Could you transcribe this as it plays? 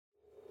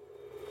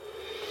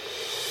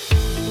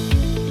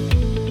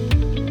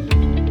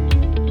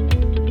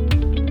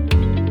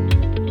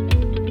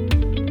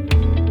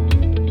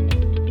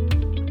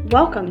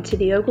Welcome to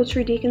the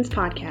Ogletree Deacons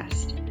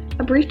Podcast,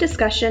 a brief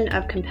discussion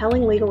of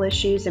compelling legal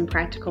issues and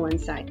practical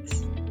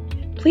insights.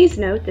 Please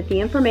note that the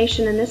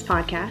information in this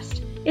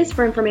podcast is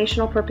for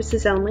informational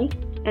purposes only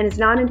and is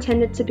not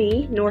intended to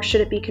be, nor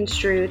should it be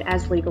construed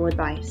as legal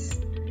advice.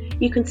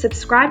 You can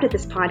subscribe to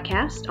this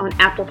podcast on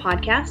Apple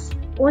Podcasts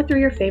or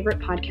through your favorite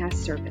podcast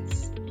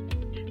service.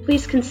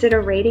 Please consider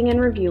rating and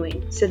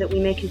reviewing so that we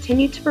may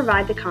continue to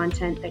provide the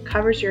content that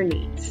covers your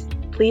needs.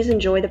 Please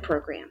enjoy the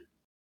program.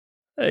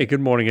 Hey,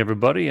 good morning,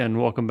 everybody, and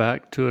welcome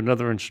back to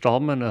another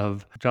installment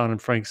of John and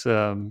Frank's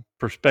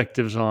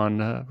perspectives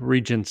on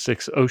Region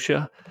 6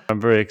 OSHA. I'm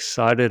very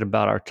excited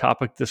about our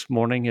topic this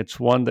morning. It's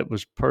one that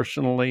was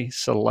personally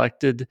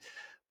selected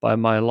by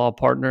my law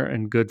partner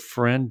and good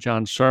friend,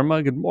 John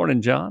Surma. Good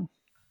morning, John.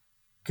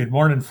 Good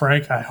morning,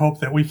 Frank. I hope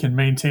that we can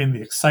maintain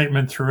the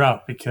excitement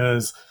throughout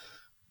because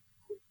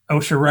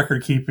OSHA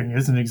record keeping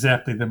isn't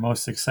exactly the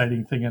most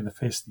exciting thing on the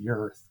face of the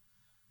earth.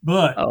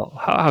 But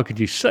how could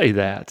you say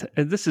that?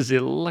 And this is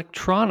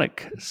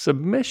electronic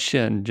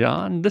submission,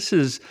 John. This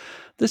is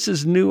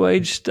new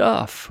age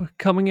stuff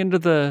coming into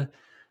the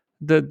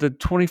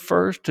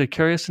 21st to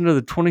carry us into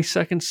the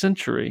 22nd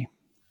century.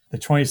 The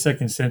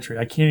 22nd century.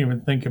 I can't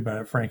even think about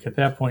it, Frank. At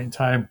that point in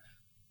time,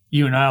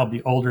 you and I will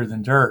be older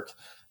than dirt.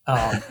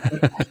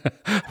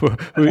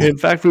 In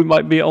fact, we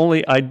might be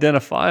only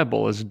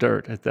identifiable as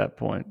dirt at that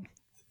point.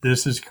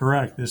 This is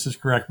correct.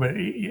 But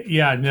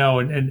yeah, no,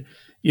 and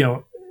you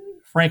know,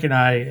 Frank and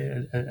I,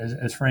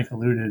 as Frank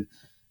alluded,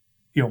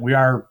 you know, we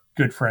are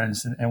good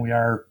friends and we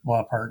are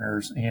law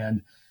partners,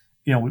 and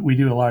you know, we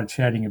do a lot of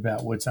chatting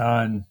about what's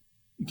on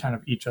kind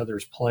of each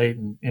other's plate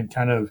and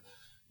kind of,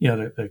 you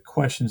know, the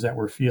questions that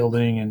we're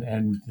fielding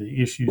and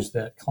the issues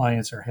that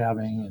clients are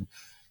having. And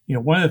you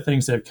know, one of the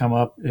things that have come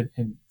up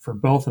in for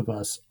both of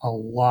us a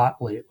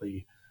lot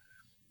lately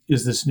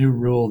is this new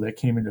rule that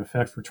came into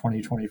effect for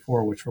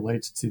 2024, which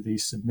relates to the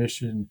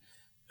submission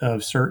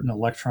of certain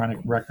electronic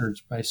records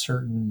by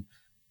certain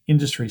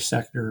industry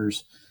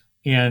sectors.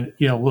 And,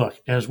 you know, look,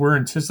 as we're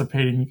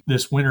anticipating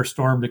this winter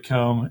storm to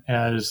come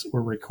as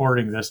we're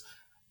recording this,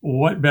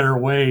 what better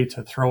way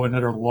to throw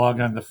another log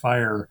on the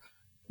fire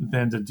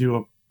than to do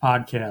a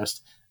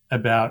podcast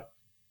about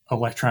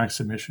electronic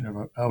submission of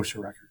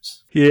OSHA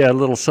records? Yeah, a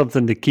little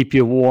something to keep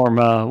you warm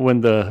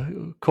when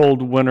the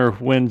cold winter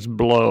winds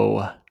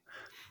blow.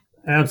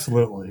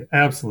 Absolutely.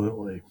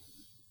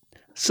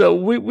 So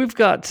we've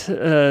got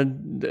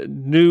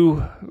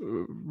new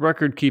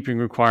record-keeping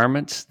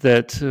requirements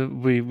that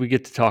we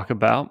get to talk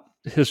about.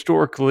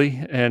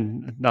 Historically,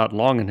 and not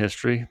long in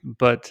history,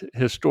 but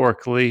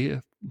historically,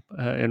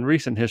 in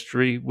recent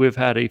history, we've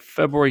had a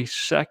February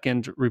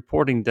 2nd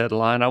reporting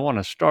deadline. I want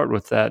to start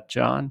with that,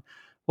 John.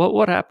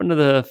 What happened to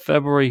the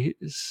February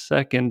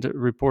 2nd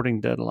reporting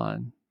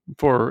deadline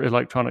for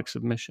electronic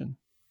submission?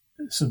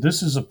 So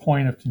this is a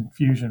point of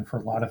confusion for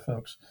a lot of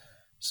folks.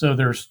 So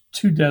there's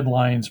two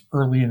deadlines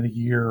early in the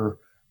year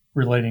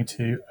relating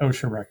to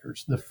OSHA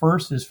records. The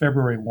first is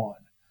February 1.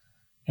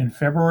 And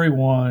February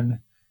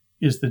 1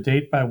 is the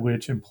date by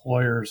which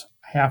employers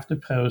have to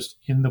post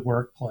in the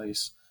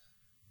workplace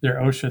their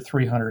OSHA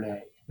 300A.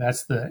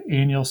 That's the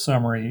annual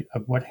summary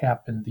of what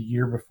happened the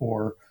year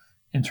before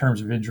in terms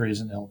of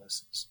injuries and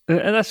illnesses.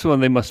 And that's the one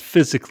they must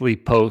physically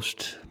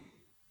post.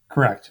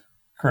 Correct.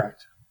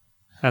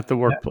 At the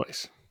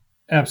workplace.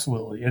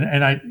 Absolutely.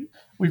 And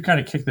we've kind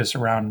of kicked this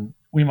around.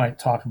 We might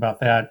talk about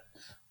that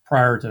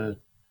prior to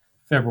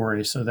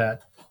February so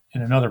that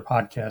in another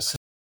podcast.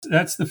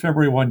 That's the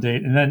February 1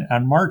 date. And then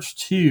on March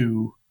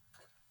 2,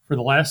 for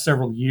the last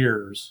several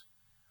years,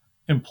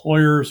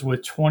 employers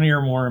with 20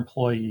 or more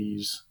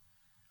employees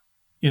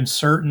in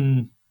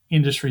certain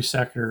industry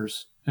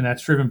sectors, and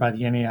that's driven by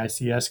the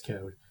NAICS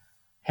code,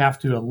 have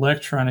to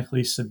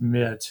electronically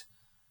submit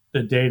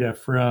the data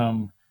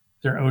from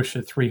their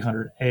OSHA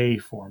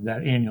 300A form,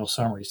 that annual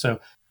summary. So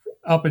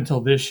up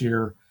until this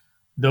year,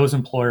 those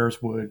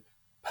employers would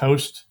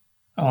post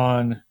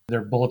on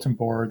their bulletin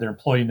board, their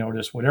employee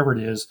notice, whatever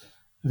it is,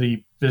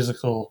 the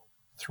physical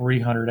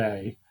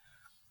 300A.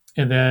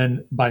 And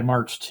then by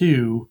March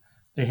 2,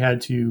 they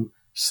had to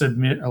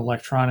submit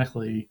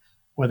electronically,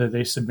 whether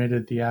they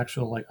submitted the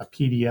actual, like a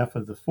PDF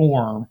of the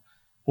form,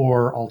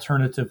 or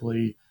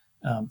alternatively,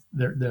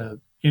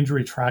 the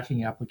injury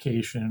tracking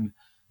application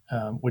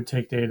would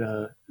take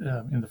data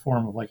in the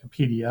form of like a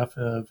PDF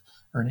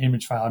or an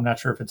image file. I'm not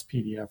sure if it's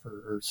PDF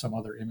or some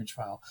other image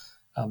file.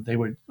 They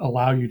would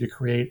allow you to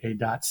create a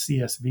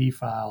 .csv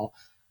file,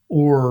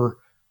 or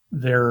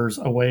there's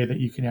a way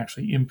that you can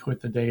actually input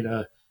the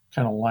data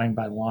kind of line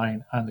by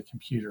line on the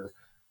computer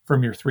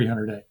from your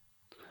 300A.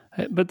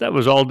 But that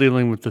was all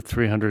dealing with the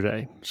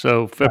 300A.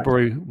 So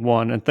February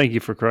 1, and thank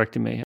you for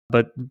correcting me,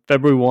 but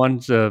February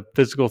 1's a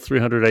physical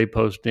 300A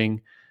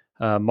posting.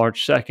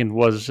 March 2nd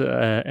was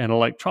an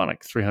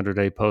electronic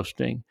 300A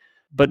posting.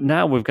 But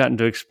now we've gotten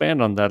to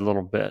expand on that a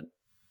little bit.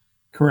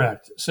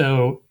 Correct.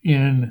 So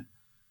in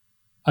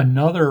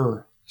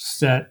another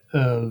set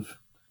of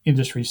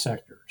industry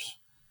sectors,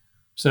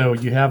 so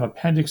you have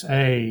Appendix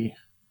A,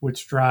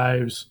 which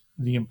drives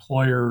the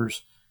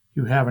employers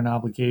who have an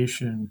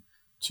obligation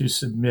to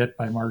submit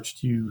by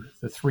March to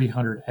the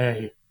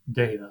 300A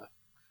data.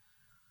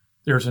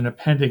 There's an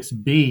Appendix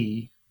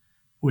B,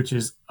 which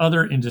is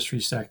other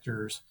industry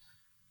sectors.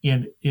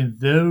 And in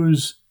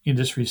those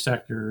industry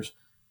sectors,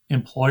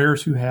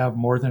 employers who have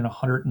more than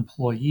 100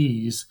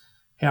 employees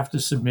have to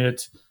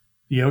submit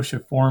the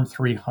OSHA Form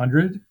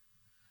 300,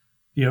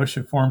 the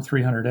OSHA Form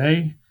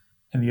 300A,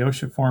 and the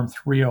OSHA Form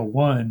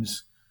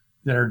 301s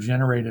that are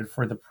generated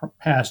for the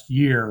past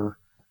year.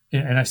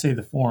 And I say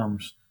the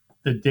forms,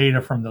 the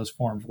data from those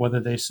forms,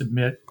 whether they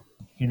submit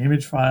an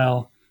image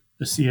file,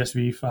 the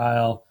CSV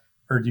file,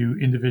 or do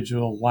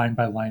individual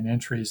line-by-line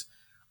entries.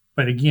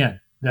 But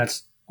again,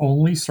 that's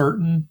only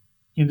certain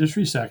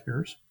industry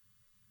sectors,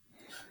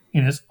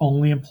 and it's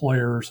only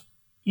employers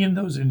in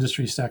those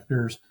industry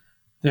sectors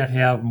that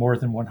have more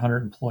than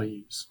 100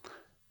 employees.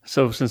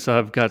 So, since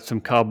I've got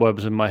some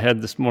cobwebs in my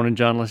head this morning,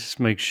 John, let's just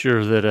make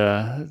sure that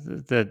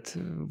that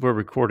we're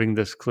recording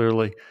this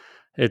clearly.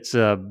 It's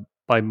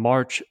by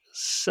March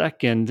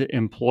 2nd,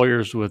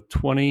 employers with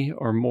 20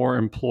 or more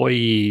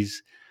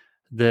employees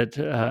that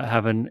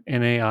have an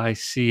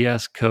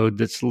NAICS code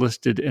that's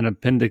listed in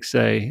Appendix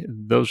A.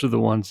 Those are the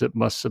ones that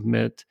must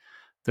submit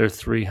their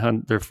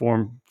Form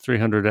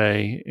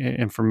 300A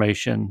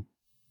information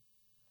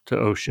to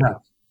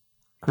OSHA.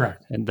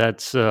 Correct. And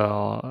that's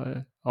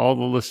all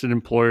the listed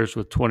employers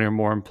with 20 or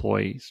more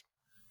employees.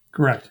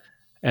 Correct.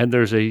 And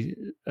there's a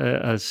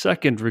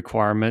second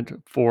requirement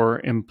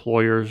for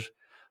employers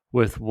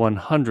with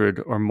 100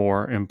 or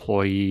more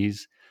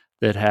employees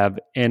that have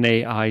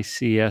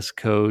NAICS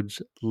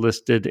codes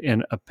listed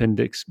in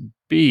Appendix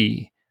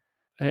B.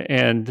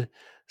 And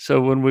so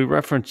when we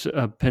reference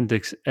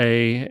Appendix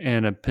A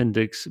and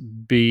Appendix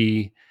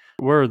B,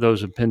 where are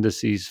those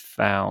appendices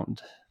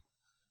found?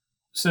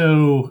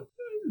 So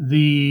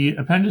the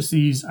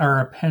appendices are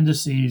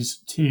appendices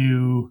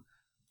to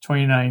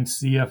 29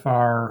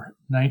 CFR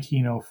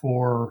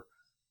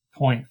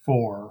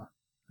 1904.4.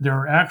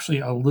 They're actually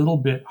a little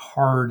bit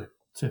hard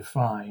to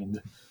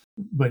find,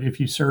 but if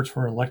you search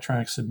for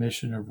electronic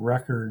submission of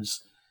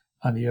records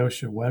on the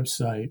OSHA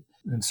website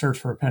and search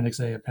for Appendix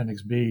A,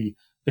 Appendix B,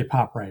 they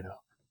pop right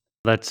up.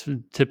 That's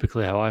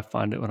typically how I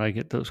find it when I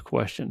get those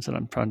questions, and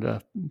I'm trying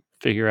to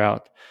figure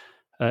out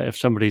if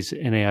somebody's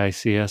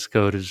NAICS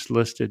code is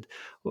listed.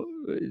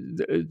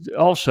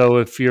 Also,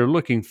 if you're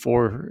looking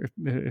for,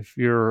 if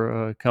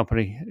you're a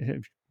company,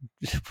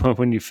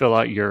 when you fill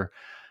out your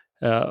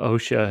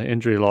OSHA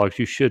injury logs,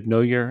 you should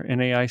know your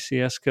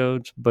NAICS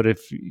codes. But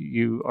if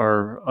you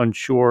are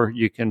unsure,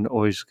 you can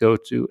always go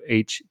to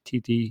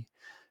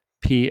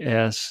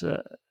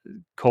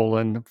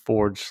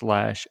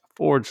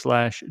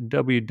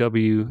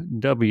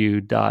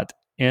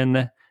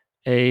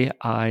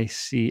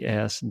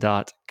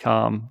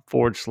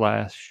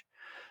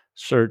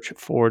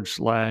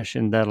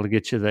and that'll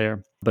get you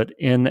there. But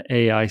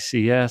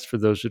NAICS, for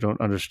those who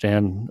don't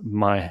understand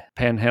my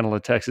panhandle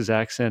of Texas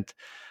accent,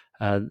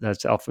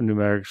 that's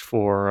alphanumerics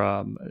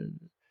for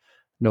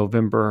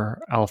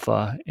November,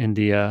 Alpha,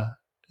 India,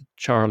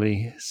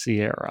 Charlie,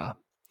 Sierra,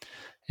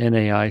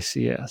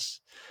 NAICS.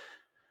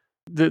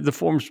 The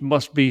forms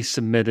must be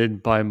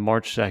submitted by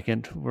March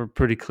 2nd. We're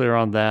pretty clear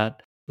on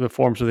that. The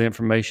forms with the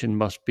information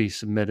must be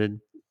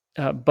submitted.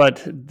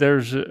 But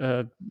there's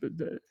the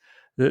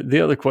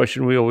other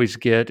question we always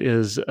get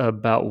is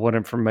about what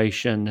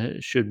information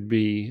should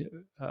be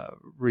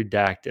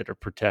redacted or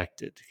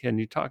protected. Can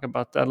you talk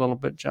about that a little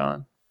bit,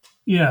 John?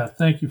 Yeah,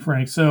 thank you,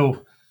 Frank.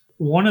 So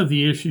one of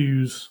the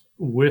issues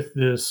with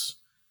this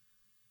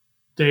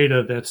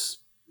data that's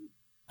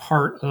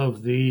part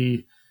of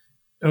the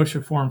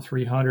OSHA Form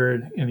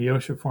 300 and the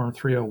OSHA Form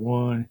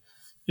 301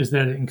 is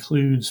that it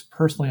includes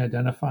personally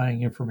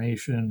identifying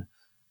information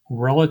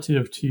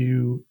relative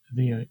to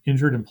the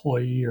injured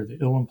employee or the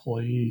ill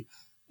employee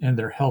and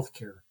their health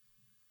care.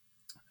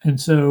 And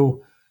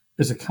so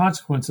as a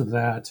consequence of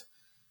that,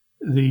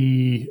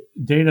 the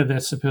data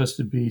that's supposed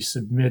to be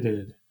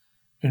submitted,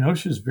 and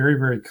OSHA is very,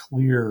 very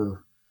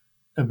clear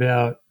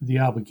about the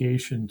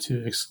obligation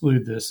to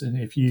exclude this. And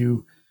if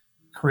you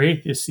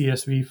create this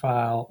CSV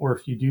file or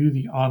if you do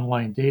the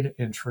online data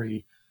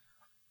entry,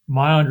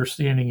 my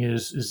understanding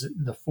is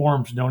the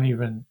forms don't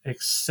even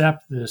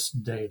accept this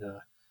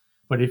data.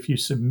 But if you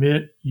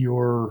submit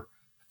your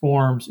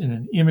forms in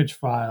an image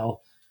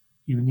file,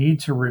 you need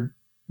to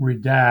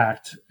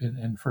redact,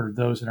 and for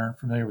those that aren't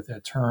familiar with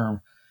that term,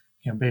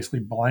 basically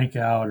blank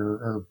out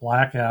or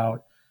black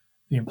out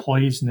the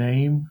employee's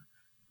name,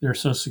 their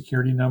social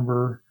security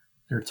number,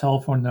 their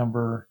telephone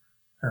number,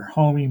 their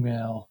home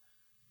email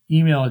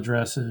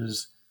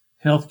addresses,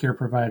 healthcare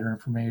provider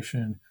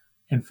information,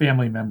 and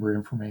family member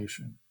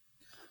information.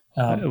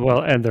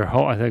 And their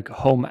home, I think,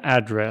 home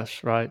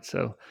address, right?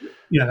 So,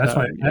 yeah, that's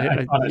right.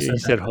 I thought I you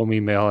said that. home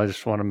email. I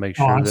just want to make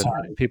sure that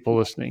sorry. people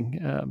listening,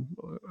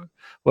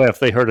 well, if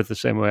they heard it the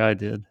same way I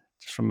did,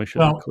 just want to make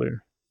sure they're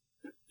clear.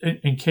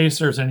 In case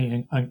there's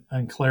any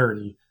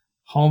unclarity,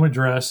 home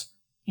address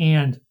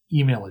and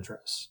email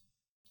address.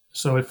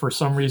 So if for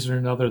some reason or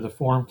another the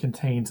form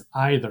contains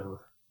either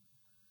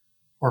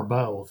or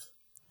both,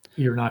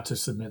 you're not to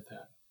submit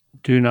that.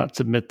 do not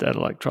submit that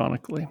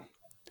electronically.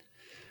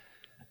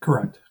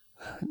 Correct.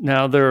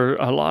 Now, there are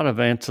a lot of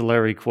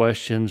ancillary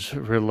questions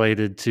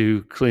related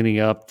to cleaning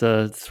up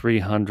the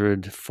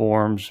 300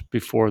 forms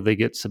before they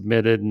get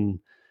submitted. And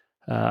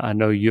I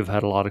know you've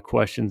had a lot of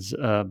questions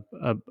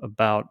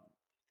about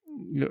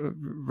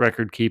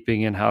record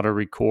keeping and how to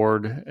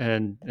record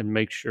and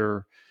make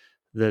sure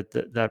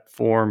that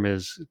form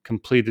is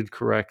completed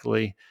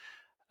correctly.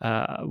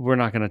 We're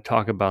not going to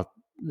talk about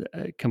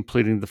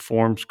completing the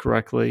forms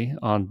correctly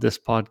on this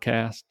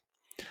podcast.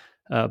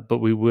 But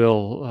we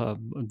will.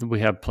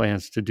 We have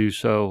plans to do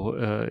so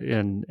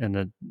in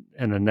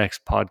the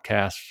next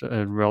podcast in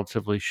a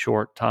relatively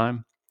short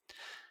time.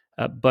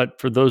 But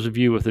for those of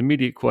you with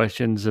immediate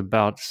questions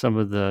about some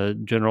of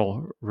the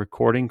general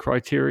recording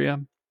criteria,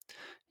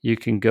 you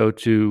can go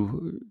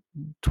to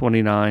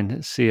 29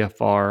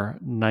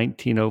 CFR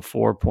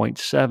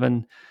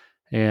 1904.7,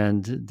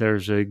 and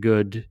there's a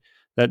good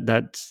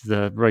that's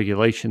the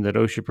regulation that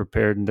OSHA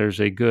prepared, and there's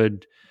a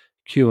good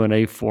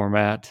Q&A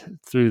format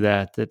through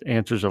that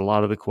answers a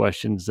lot of the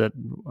questions that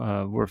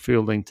we're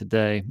fielding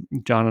today.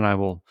 John and I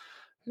will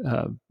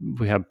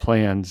we have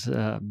plans,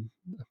 of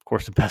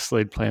course, the best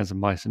laid plans of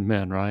mice and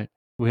men, right?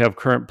 We have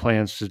current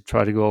plans to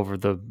try to go over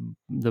the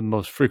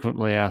most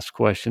frequently asked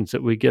questions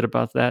that we get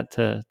about that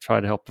to try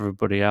to help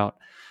everybody out.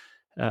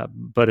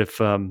 But if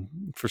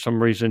for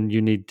some reason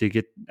you need to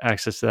get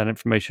access to that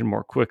information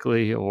more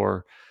quickly,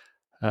 or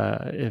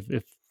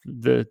if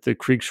the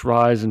creeks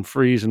rise and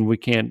freeze and we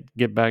can't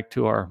get back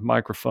to our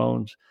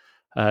microphones,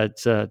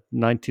 it's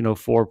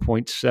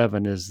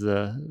 1904.7 is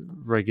the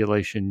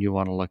regulation you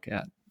want to look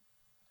at.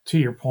 To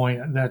your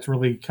point, that's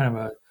really kind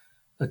of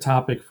a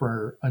topic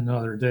for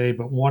another day.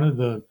 But one of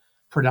the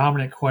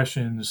predominant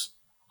questions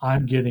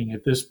I'm getting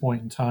at this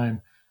point in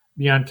time,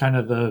 beyond kind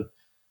of the,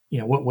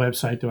 what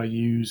website do I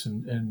use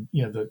and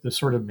the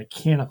sort of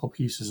mechanical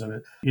pieces of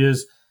it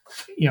is,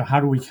 how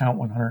do we count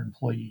 100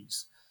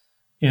 employees?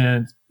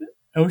 And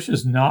OSHA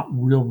is not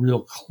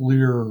real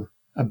clear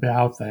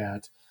about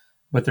that,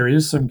 but there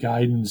is some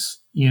guidance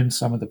in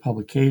some of the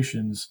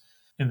publications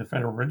in the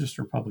Federal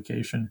Register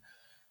publication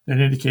that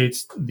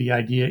indicates the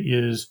idea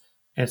is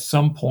at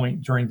some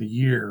point during the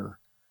year,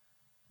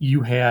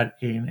 you had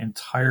an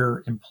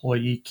entire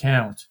employee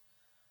count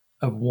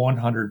of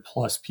 100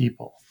 plus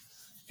people.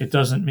 It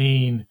doesn't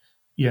mean,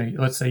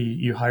 let's say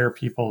you hire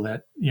people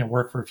that,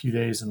 work for a few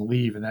days and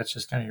leave, and that's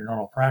just kind of your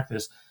normal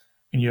practice.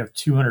 And you have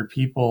 200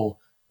 people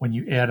when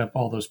you add up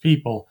all those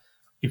people.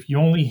 If you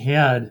only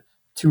had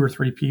 2 or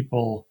 3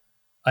 people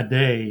a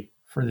day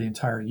for the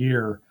entire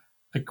year,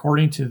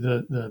 according to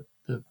the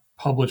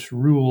published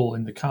rule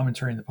and the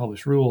commentary in the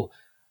published rule,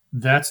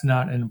 that's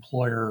not an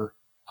employer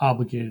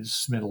obligated to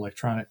submit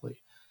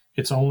electronically.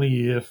 It's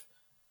only if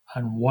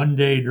on one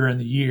day during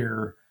the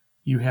year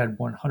you had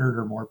 100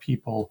 or more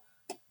people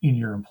in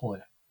your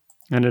employ.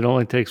 And it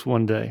only takes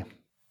one day.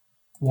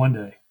 One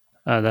day.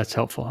 That's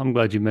helpful. I'm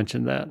glad you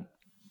mentioned that.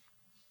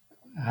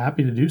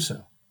 Happy to do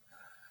so.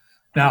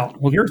 Now,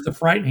 here's the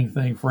frightening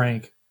thing,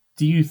 Frank.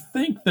 Do you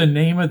think the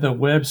name of the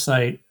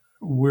website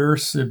we're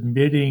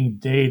submitting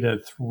data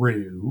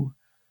through,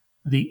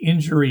 the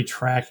injury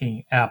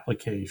tracking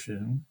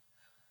application,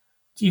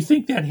 do you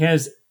think that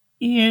has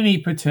any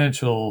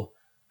potential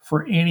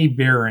for any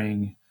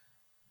bearing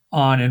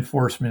on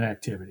enforcement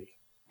activity?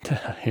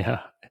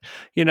 Yeah.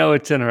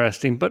 It's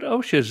interesting, but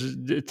OSHA's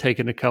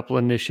taken a couple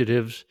of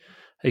initiatives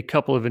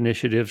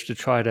to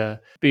try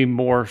to be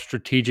more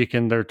strategic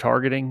in their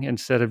targeting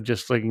instead of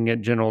just looking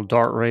at general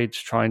dart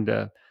rates, trying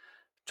to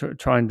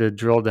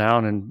drill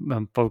down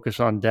and focus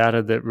on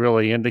data that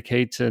really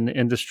indicates an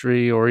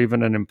industry or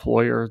even an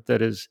employer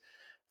that is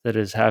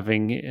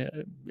having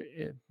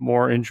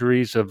more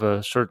injuries of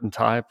a certain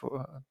type.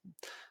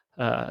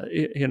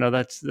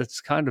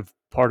 That's kind of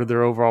part of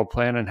their overall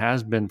plan and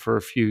has been for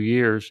a few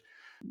years.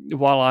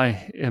 While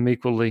I am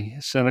equally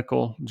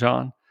cynical,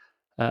 John,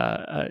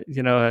 I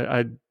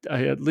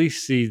at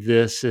least see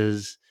this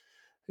as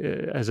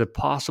a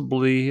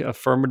possibly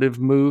affirmative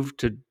move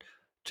to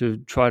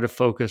try to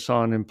focus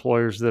on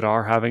employers that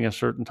are having a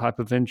certain type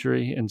of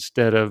injury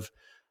instead of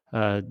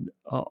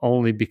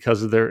only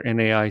because of their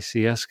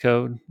NAICS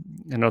code.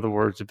 In other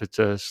words, if it's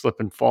a slip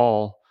and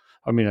fall,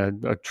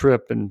 a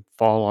trip and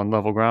fall on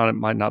level ground, it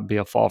might not be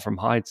a fall from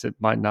heights. It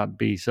might not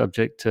be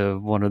subject to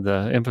one of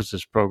the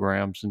emphasis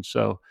programs. And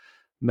so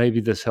maybe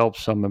this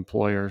helps some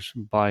employers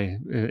by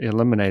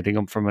eliminating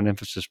them from an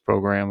emphasis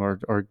program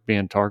or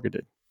being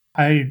targeted.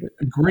 I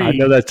agree. I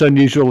know that's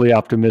unusually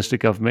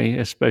optimistic of me,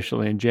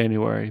 especially in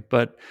January,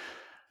 but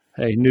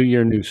hey, new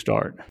year, new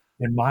start.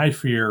 And my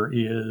fear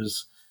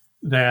is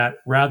that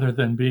rather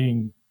than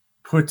being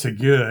put to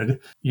good,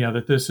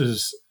 that this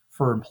is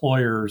for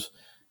employers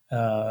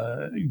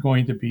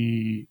going to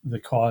be the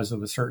cause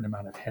of a certain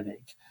amount of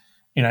headache.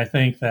 And I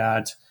think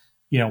that,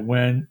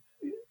 when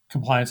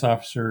compliance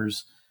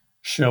officers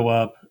show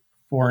up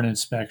for an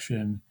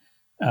inspection,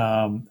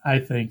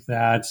 I think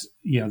that,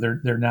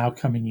 they're now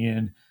coming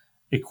in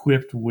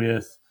equipped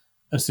with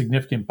a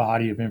significant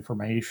body of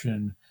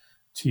information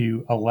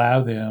to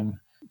allow them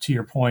to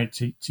your point,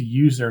 to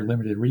use their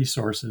limited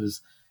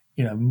resources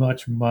in a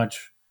much,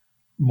 much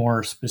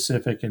more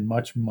specific and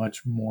much,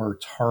 much more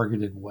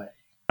targeted way.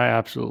 I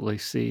absolutely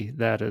see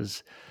that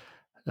as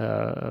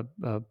a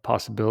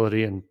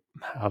possibility and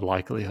a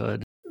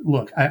likelihood.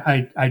 Look,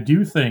 I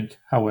do think,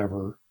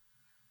 however,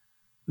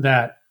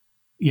 that,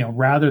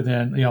 rather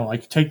than,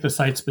 like take the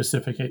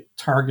site-specific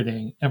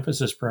targeting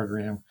emphasis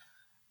program,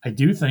 I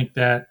do think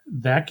that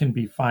can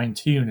be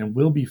fine-tuned and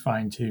will be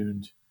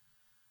fine-tuned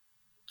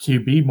to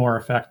be more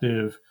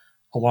effective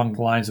along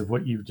the lines of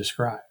what you've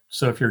described.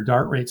 So if your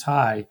DART rate's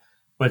high,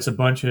 but it's a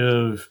bunch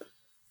of,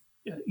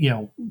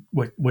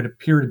 what would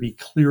appear to be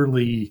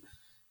clearly,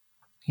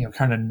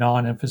 kind of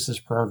non-emphasis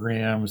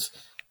programs,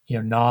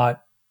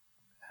 not,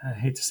 I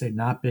hate to say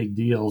not big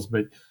deals,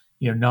 but,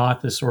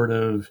 not the sort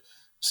of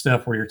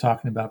stuff where you're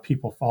talking about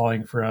people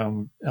falling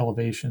from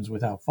elevations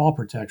without fall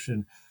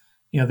protection,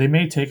 they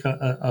may take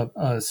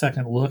a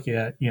second look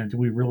at, do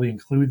we really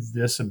include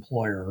this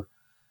employer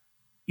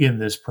in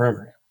this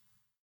program?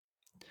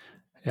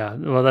 Yeah,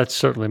 well, that's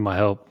certainly my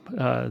hope,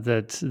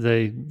 that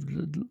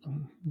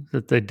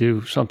they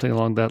do something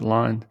along that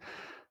line,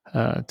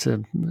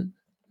 to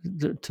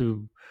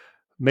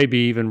maybe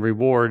even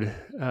reward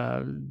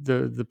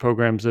the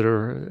programs that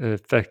are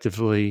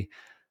effectively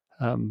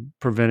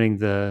preventing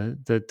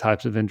the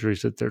types of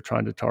injuries that they're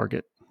trying to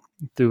target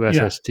through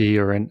SST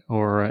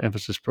or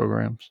emphasis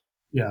programs.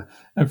 Yeah.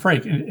 And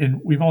Frank, and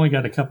we've only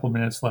got a couple of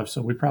minutes left,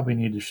 so we probably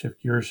need to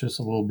shift gears just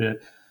a little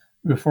bit.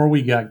 Before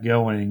we got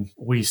going,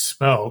 we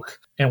spoke,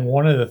 and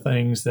one of the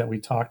things that we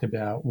talked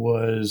about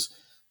was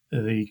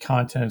the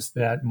contents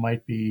that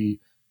might be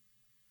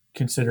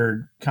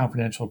considered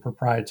confidential,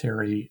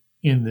 proprietary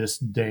in this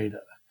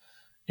data,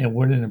 and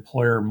what an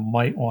employer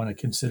might want to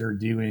consider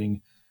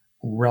doing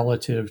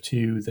relative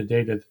to the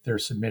data that they're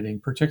submitting,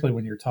 particularly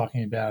when you're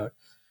talking about,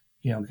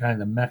 kind of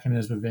the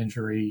mechanism of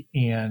injury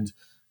and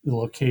the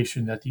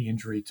location that the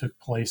injury took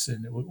place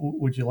in.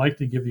 Would you like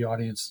to give the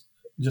audience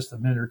just a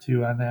minute or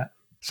two on that?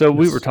 So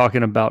we were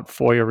talking about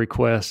FOIA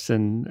requests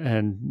and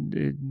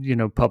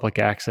public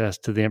access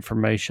to the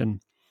information.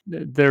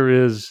 There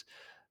is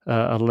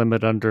a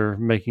limit under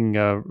making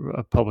a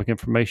public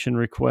information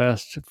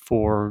request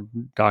for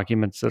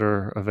documents that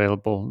are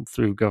available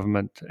through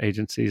government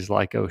agencies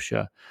like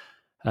OSHA.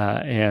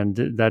 And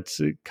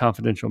that's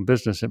confidential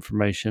business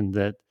information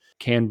that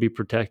can be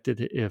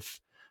protected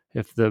if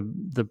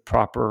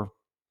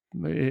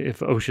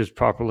OSHA is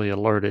properly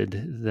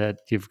alerted that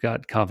you've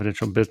got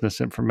confidential business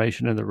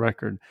information in the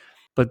record.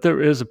 But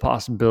there is a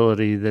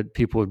possibility that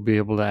people would be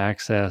able to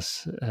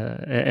access,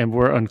 and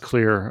we're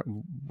unclear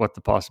what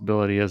the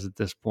possibility is at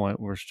this point.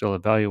 We're still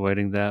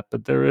evaluating that,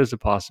 but there is a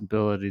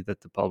possibility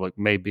that the public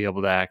may be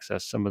able to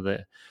access some of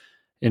the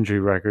injury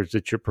records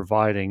that you're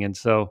providing. And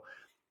so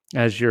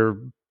as you're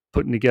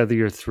putting together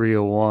your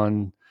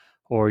 301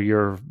 or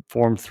your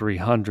Form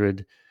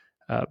 300,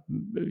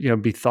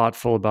 be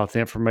thoughtful about the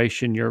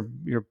information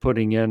you're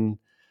putting in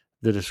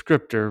the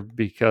descriptor,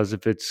 because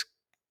if it's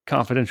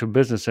confidential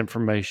business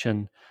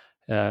information,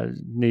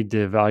 need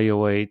to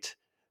evaluate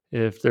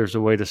if there's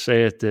a way to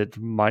say it that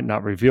might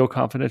not reveal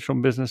confidential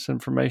business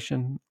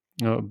information,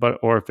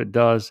 or if it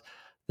does,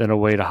 then a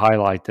way to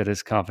highlight that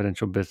it's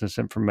confidential business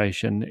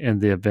information in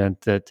the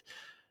event that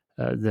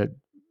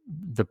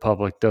the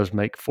public does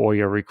make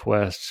FOIA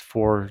requests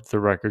for the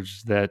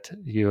records that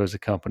you as a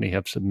company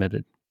have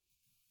submitted.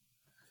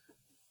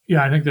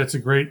 Yeah, I think that's a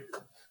great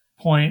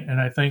point. And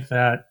I think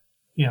that,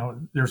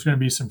 there's going to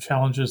be some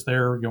challenges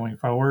there going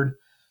forward,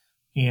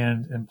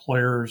 and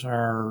employers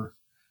are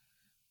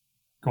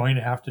going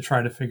to have to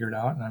try to figure it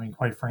out. And I mean,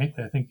 quite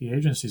frankly, I think the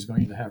agency is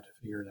going to have to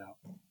figure it out.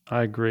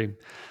 I agree.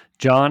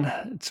 John,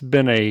 it's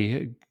been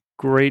a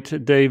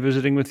great day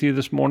visiting with you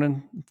this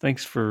morning.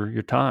 Thanks for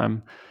your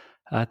time.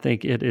 I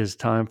think it is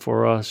time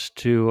for us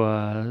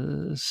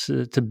to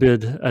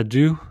bid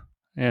adieu,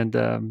 and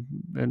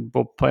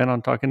we'll plan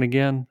on talking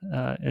again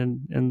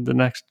in the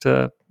next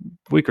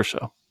week or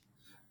so.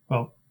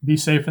 Well, be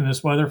safe in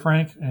this weather,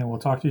 Frank, and we'll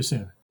talk to you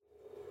soon.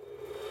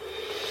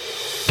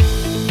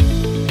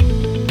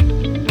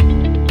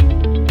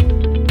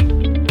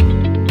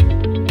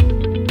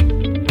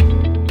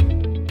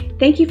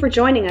 Thank you for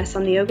joining us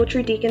on the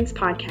Ogletree Deacons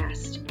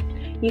podcast.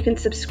 You can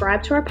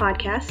subscribe to our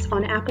podcast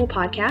on Apple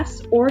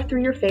Podcasts or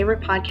through your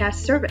favorite podcast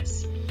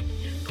service.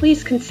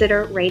 Please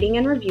consider rating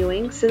and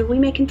reviewing so that we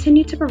may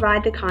continue to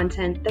provide the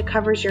content that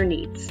covers your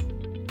needs.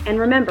 And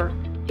remember,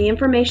 the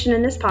information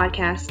in this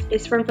podcast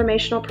is for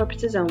informational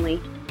purposes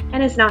only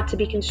and is not to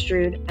be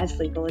construed as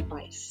legal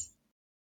advice.